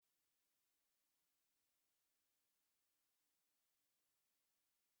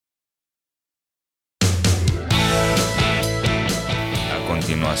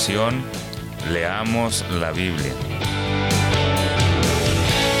continuación, leamos la Biblia.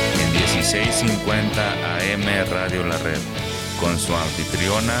 En 1650 AM Radio La Red, con su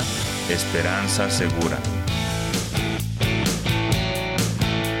anfitriona Esperanza Segura.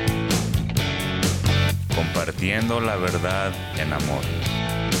 Compartiendo la verdad en amor.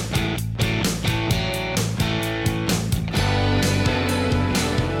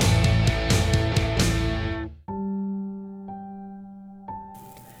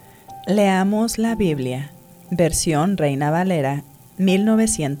 Leamos la Biblia, versión Reina Valera,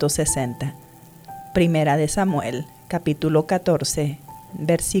 1960. Primera de Samuel, capítulo 14,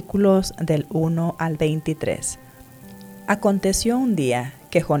 versículos del 1 al 23. Aconteció un día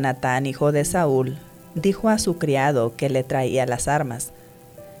que Jonatán, hijo de Saúl, dijo a su criado que le traía las armas: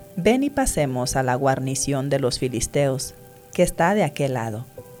 «Ven y pasemos a la guarnición de los filisteos, que está de aquel lado».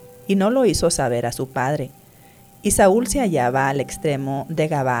 Y no lo hizo saber a su padre. Y Saúl se hallaba al extremo de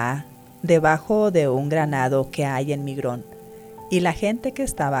Gabaa, debajo de un granado que hay en Migrón, y la gente que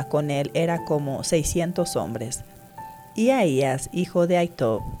estaba con él era como 600 hombres. Y Ahías, hijo de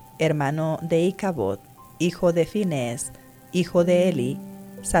Ahitob, hermano de Icabod, hijo de Finés, hijo de Eli,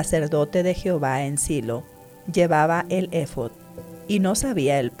 sacerdote de Jehová en Silo, llevaba el éfod, y no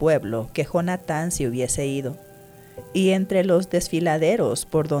sabía el pueblo que Jonatán se hubiese ido. Y entre los desfiladeros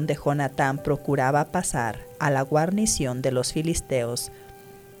por donde Jonatán procuraba pasar a la guarnición de los filisteos,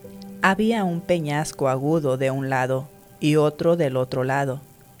 había un peñasco agudo de un lado y otro del otro lado.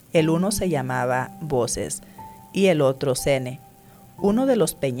 El uno se llamaba Boses y el otro Sene. Uno de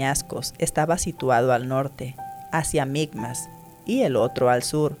los peñascos estaba situado al norte, hacia Micmas, y el otro al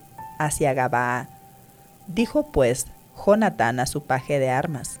sur, hacia Gabaa. Dijo pues Jonatán a su paje de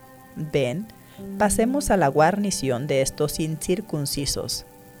armas: «Ven, pasemos a la guarnición de estos incircuncisos.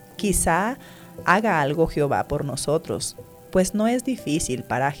 Quizá haga algo Jehová por nosotros, pues no es difícil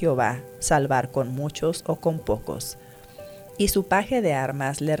para Jehová salvar con muchos o con pocos». Y su paje de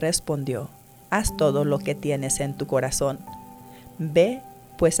armas le respondió: «Haz todo lo que tienes en tu corazón. Ve,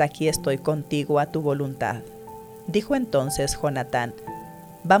 pues aquí estoy contigo a tu voluntad». Dijo entonces Jonatán: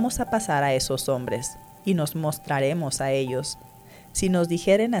 «Vamos a pasar a esos hombres, y nos mostraremos a ellos. Si nos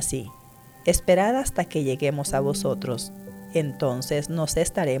dijeren así: esperad hasta que lleguemos a vosotros, entonces nos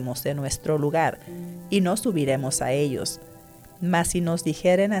estaremos en nuestro lugar, y no subiremos a ellos. Mas si nos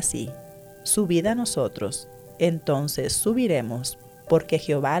dijeren así: subid a nosotros, entonces subiremos, porque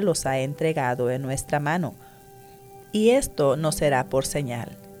Jehová los ha entregado en nuestra mano. Y esto nos será por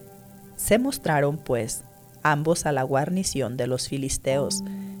señal». Se mostraron pues ambos a la guarnición de los filisteos,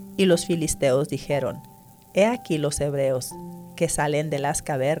 y los filisteos dijeron: «He aquí los hebreos, que salen de las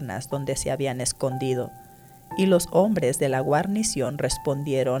cavernas donde se habían escondido». Y los hombres de la guarnición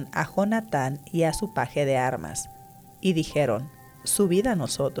respondieron a Jonatán y a su paje de armas, y dijeron: «Subid a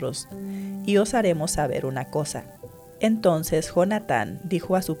nosotros, y os haremos saber una cosa». Entonces Jonatán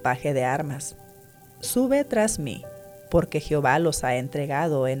dijo a su paje de armas: «Sube tras mí, porque Jehová los ha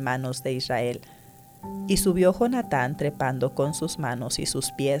entregado en manos de Israel». Y subió Jonatán trepando con sus manos y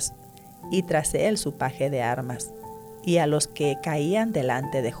sus pies, y tras él su paje de armas. Y a los que caían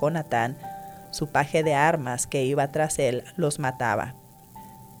delante de Jonatán, su paje de armas que iba tras él los mataba.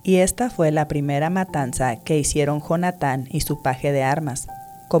 Y esta fue la primera matanza que hicieron Jonatán y su paje de armas,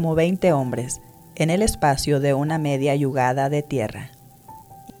 como 20 hombres, en el espacio de una media yugada de tierra.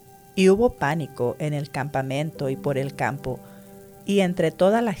 Y hubo pánico en el campamento y por el campo, y entre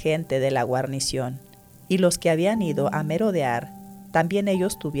toda la gente de la guarnición, y los que habían ido a merodear, también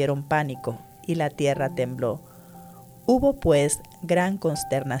ellos tuvieron pánico, y la tierra tembló. Hubo pues gran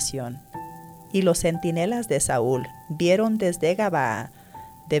consternación. Y los centinelas de Saúl vieron desde Gabaa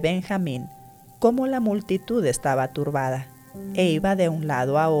de Benjamín cómo la multitud estaba turbada, e iba de un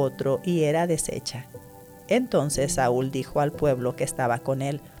lado a otro y era deshecha. Entonces Saúl dijo al pueblo que estaba con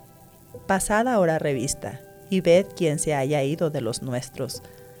él: «Pasad ahora revista, y ved quién se haya ido de los nuestros».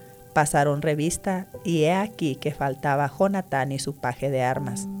 Pasaron revista, y he aquí que faltaba Jonatán y su paje de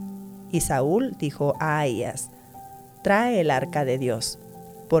armas. Y Saúl dijo a Ahías: «Trae el arca de Dios»,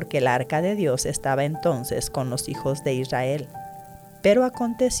 porque el arca de Dios estaba entonces con los hijos de Israel. Pero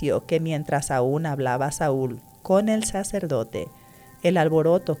aconteció que mientras aún hablaba Saúl con el sacerdote, el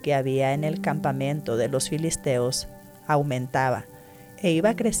alboroto que había en el campamento de los filisteos aumentaba, e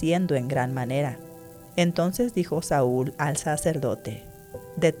iba creciendo en gran manera. Entonces dijo Saúl al sacerdote: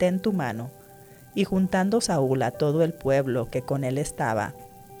 «Detén tu mano». Y juntando Saúl a todo el pueblo que con él estaba,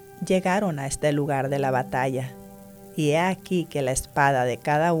 llegaron a este lugar de la batalla. Y he aquí que la espada de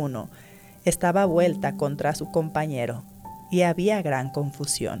cada uno estaba vuelta contra su compañero, y había gran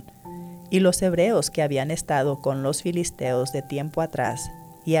confusión. Y los hebreos que habían estado con los filisteos de tiempo atrás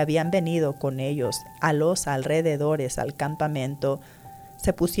y habían venido con ellos a los alrededores al campamento,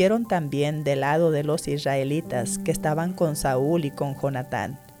 se pusieron también del lado de los israelitas que estaban con Saúl y con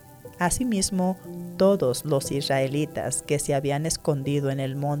Jonatán. Asimismo, todos los israelitas que se habían escondido en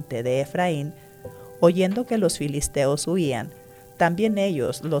el monte de Efraín, oyendo que los filisteos huían, también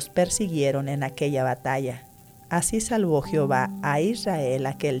ellos los persiguieron en aquella batalla. Así salvó Jehová a Israel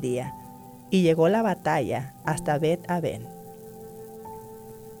aquel día, y llegó la batalla hasta Bet-aven.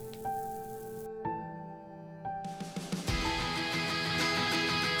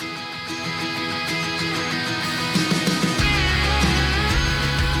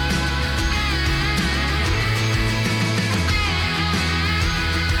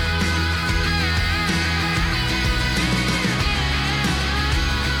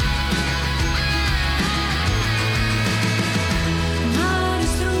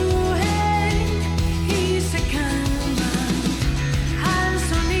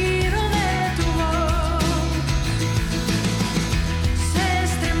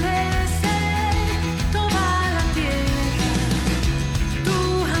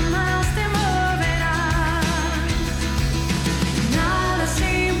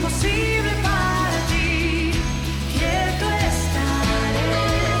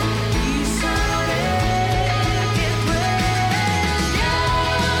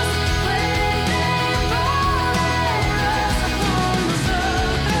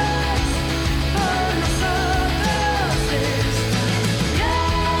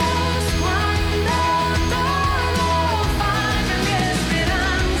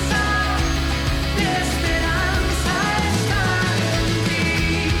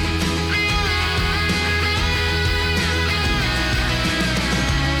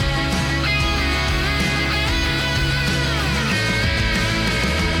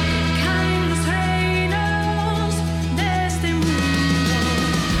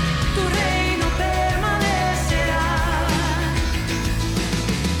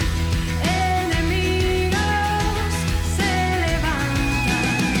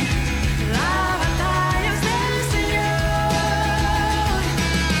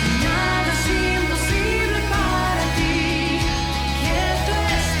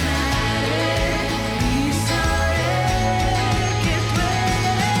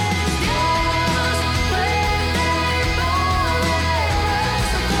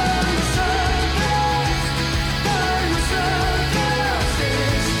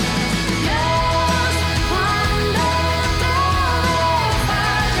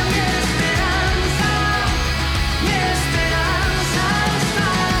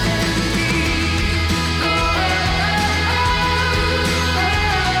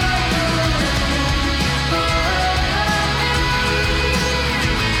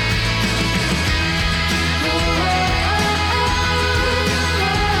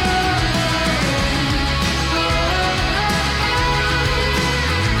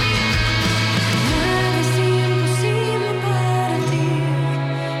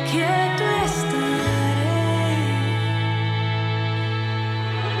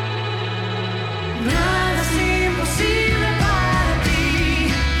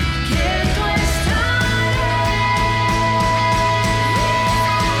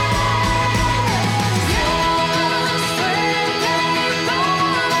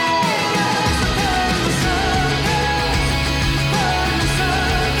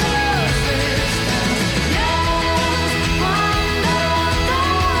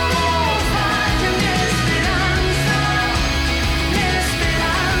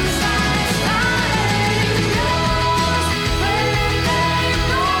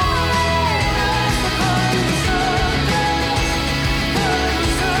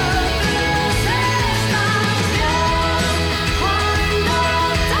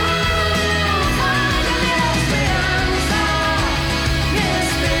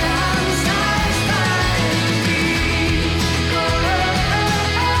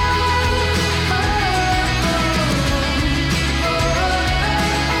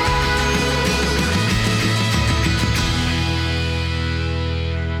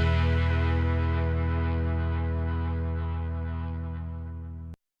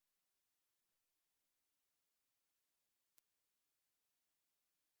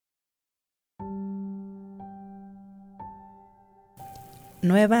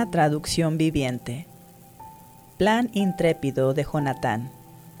 Nueva traducción viviente. Plan intrépido de Jonatán.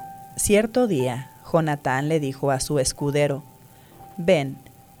 Cierto día, Jonatán le dijo a su escudero: «Ven,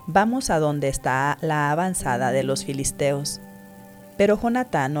 vamos a donde está la avanzada de los filisteos». Pero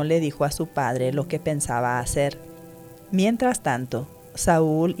Jonatán no le dijo a su padre lo que pensaba hacer. Mientras tanto,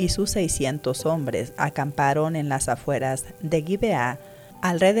 Saúl y sus 600 hombres acamparon en las afueras de Gibeá,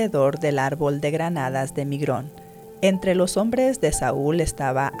 alrededor del árbol de granadas de Migrón. Entre los hombres de Saúl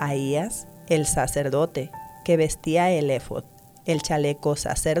estaba Ahías, el sacerdote, que vestía el éfod, el chaleco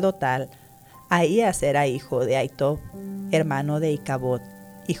sacerdotal. Ahías era hijo de Ahitob, hermano de Icabod,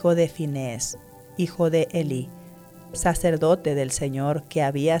 hijo de Finés, hijo de Elí, sacerdote del Señor que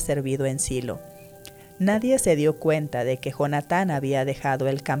había servido en Silo. Nadie se dio cuenta de que Jonatán había dejado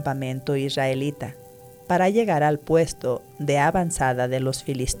el campamento israelita para llegar al puesto de avanzada de los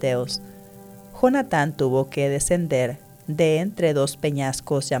filisteos. Jonatán tuvo que descender de entre dos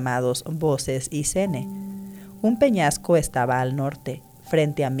peñascos llamados Boses y Sene. Un peñasco estaba al norte,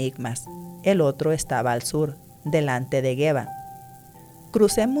 frente a Micmas, el otro estaba al sur, delante de Geba.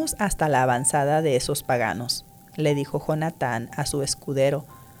 «Crucemos hasta la avanzada de esos paganos», le dijo Jonatán a su escudero.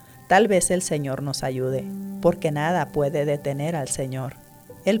 «Tal vez el Señor nos ayude, porque nada puede detener al Señor.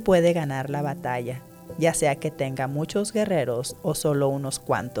 Él puede ganar la batalla, ya sea que tenga muchos guerreros o solo unos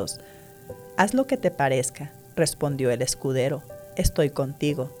cuantos». «Haz lo que te parezca», respondió el escudero. «Estoy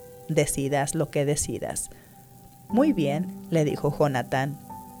contigo, decidas lo que decidas». «Muy bien», le dijo Jonatán,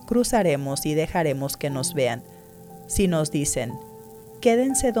 «cruzaremos y dejaremos que nos vean. Si nos dicen,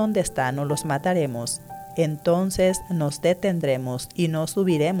 quédense donde están o los mataremos, entonces nos detendremos y no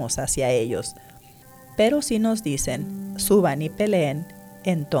subiremos hacia ellos. Pero si nos dicen, suban y peleen,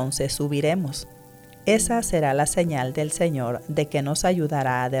 entonces subiremos. Esa será la señal del Señor de que nos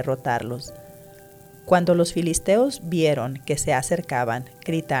ayudará a derrotarlos». Cuando los filisteos vieron que se acercaban,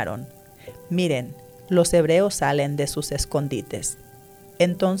 gritaron, «Miren, los hebreos salen de sus escondites».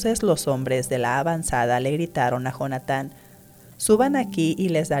 Entonces los hombres de la avanzada le gritaron a Jonatán, «Suban aquí y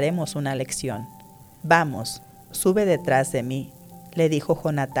les daremos una lección». «Vamos, sube detrás de mí», le dijo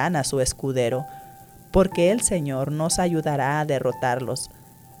Jonatán a su escudero, «porque el Señor nos ayudará a derrotarlos».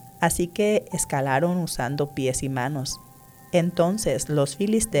 Así que escalaron usando pies y manos. Entonces los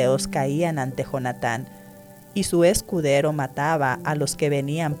filisteos caían ante Jonatán, y su escudero mataba a los que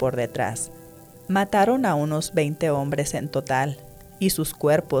venían por detrás. Mataron a unos 20 hombres en total, y sus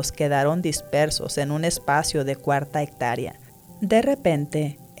cuerpos quedaron dispersos en un espacio de 1/4 hectárea. De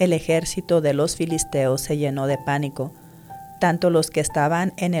repente, el ejército de los filisteos se llenó de pánico, tanto los que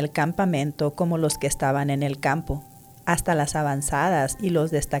estaban en el campamento como los que estaban en el campo, hasta las avanzadas y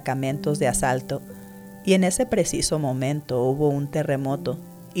los destacamentos de asalto. Y en ese preciso momento hubo un terremoto,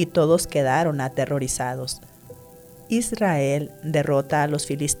 y todos quedaron aterrorizados. Israel derrota a los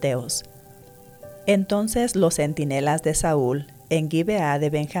filisteos. Entonces los centinelas de Saúl, en Gibeá de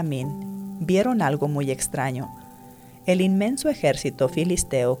Benjamín, vieron algo muy extraño. El inmenso ejército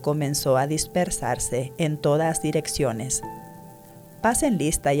filisteo comenzó a dispersarse en todas direcciones. «Pasen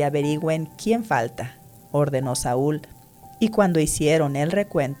lista y averigüen quién falta», ordenó Saúl. Y cuando hicieron el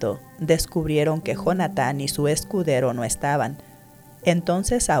recuento, descubrieron que Jonatán y su escudero no estaban.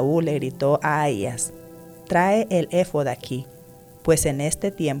 Entonces Saúl le gritó a Ahías, «Trae el éfod aquí», pues en este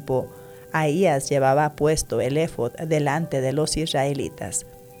tiempo Ahías llevaba puesto el éfod delante de los israelitas.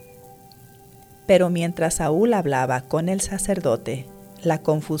 Pero mientras Saúl hablaba con el sacerdote, la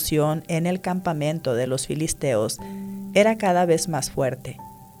confusión en el campamento de los filisteos era cada vez más fuerte.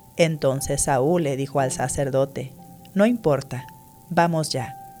 Entonces Saúl le dijo al sacerdote, «No importa, vamos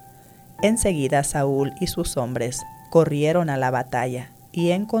ya». Enseguida Saúl y sus hombres corrieron a la batalla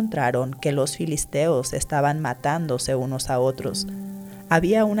y encontraron que los filisteos estaban matándose unos a otros.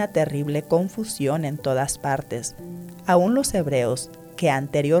 Había una terrible confusión en todas partes. Aún los hebreos, que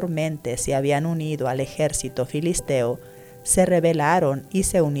anteriormente se habían unido al ejército filisteo, se rebelaron y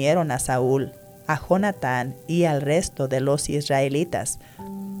se unieron a Saúl, a Jonatán y al resto de los israelitas.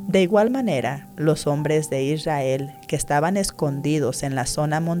 De igual manera, los hombres de Israel que estaban escondidos en la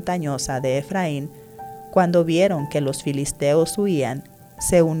zona montañosa de Efraín, cuando vieron que los filisteos huían,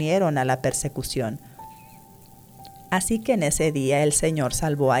 se unieron a la persecución. Así que en ese día el Señor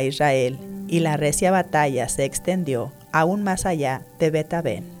salvó a Israel, y la recia batalla se extendió aún más allá de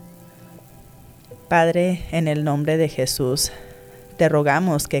Bet-Aven. Padre, en el nombre de Jesús, te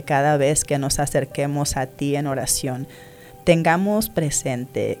rogamos que cada vez que nos acerquemos a ti en oración, tengamos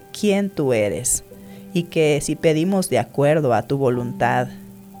presente quién tú eres, y que si pedimos de acuerdo a tu voluntad,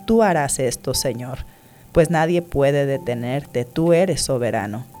 tú harás esto, Señor, pues nadie puede detenerte, tú eres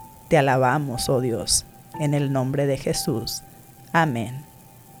soberano. Te alabamos, oh Dios, en el nombre de Jesús. Amén.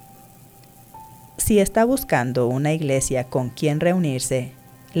 Si está buscando una iglesia con quien reunirse,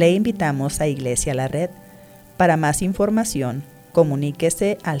 le invitamos a Iglesia La Red. Para más información,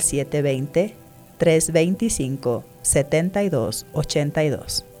 comuníquese al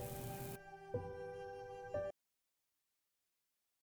 720-325-7282.